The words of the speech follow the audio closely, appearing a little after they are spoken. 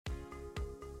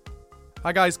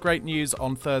Hi guys, great news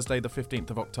on Thursday the 15th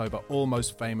of October.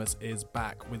 Almost Famous is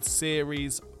back with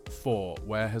Series 4.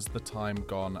 Where has the time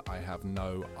gone? I have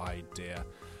no idea.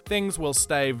 Things will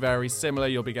stay very similar.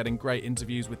 You'll be getting great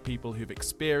interviews with people who've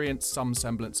experienced some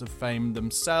semblance of fame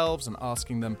themselves and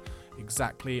asking them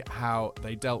exactly how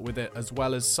they dealt with it, as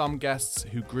well as some guests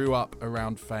who grew up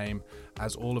around fame,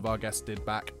 as all of our guests did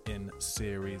back in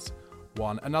Series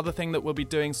 1. Another thing that we'll be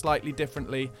doing slightly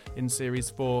differently in Series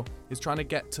 4 is trying to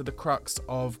get to the crux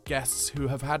of guests who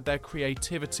have had their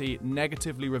creativity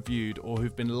negatively reviewed or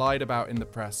who've been lied about in the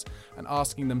press, and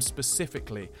asking them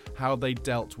specifically how they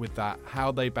dealt with that,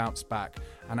 how they bounced back,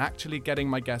 and actually getting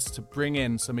my guests to bring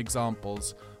in some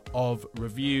examples of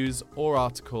reviews or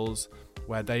articles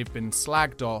where they've been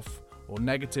slagged off or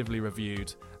negatively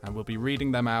reviewed, and we'll be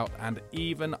reading them out, and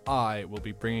even I will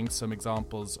be bringing some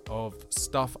examples of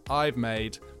stuff I've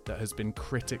made that has been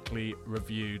critically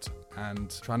reviewed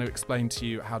and trying to explain to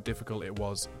you how difficult it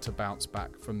was to bounce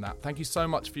back from that. Thank you so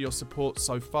much for your support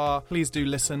so far. Please do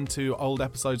listen to old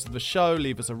episodes of the show,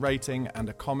 leave us a rating and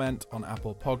a comment on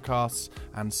Apple Podcasts,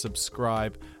 and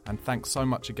subscribe. And thanks so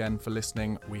much again for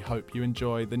listening. We hope you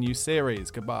enjoy the new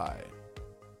series. Goodbye.